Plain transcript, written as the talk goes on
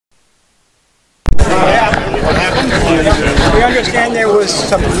understand there was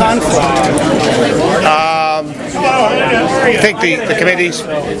some conflict. I think the committee's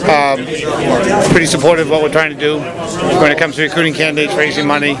pretty supportive of what we're trying to do when it comes to recruiting candidates, raising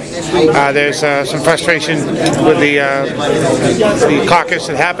money. There's some frustration with the caucus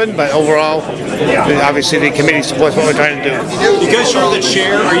that happened, but overall, obviously the committee supports what we're trying to do. Because you're the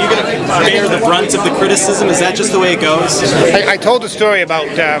chair, are you going to bear the brunt of the criticism? Is that just the way it goes? I told a story about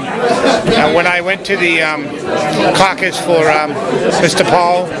when I went to the caucus for Mr.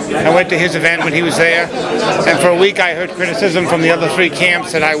 Paul. I went to his event when he was there, and for a week I heard criticism from the other three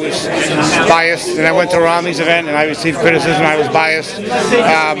camps that I was biased. And I went to Romney's event and I received criticism I was biased.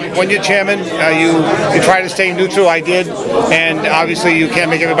 When you're chairman, you try to stay neutral. I did, and obviously you can't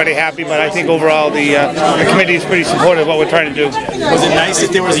make everybody happy, but I think overall the committee is pretty supportive of what we're trying to do. Was it nice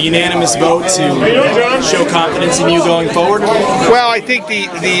if there was a unanimous vote to show confidence in you going forward? Well, I think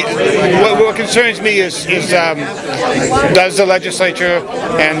what concerns me is does the legislature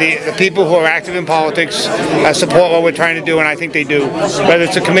and the people who are active in politics support what we're trying to do, and I think they do. Whether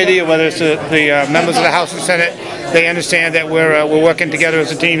it's a committee or whether it's the members of the House and Senate, they understand that we're working together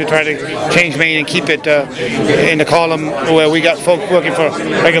as a team to try to change Maine and keep it in the column where we got folks working for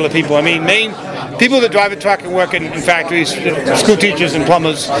regular people. I mean, Maine, people that drive a truck and work in factories, school teachers and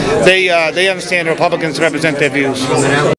plumbers, they understand the Republicans represent their views.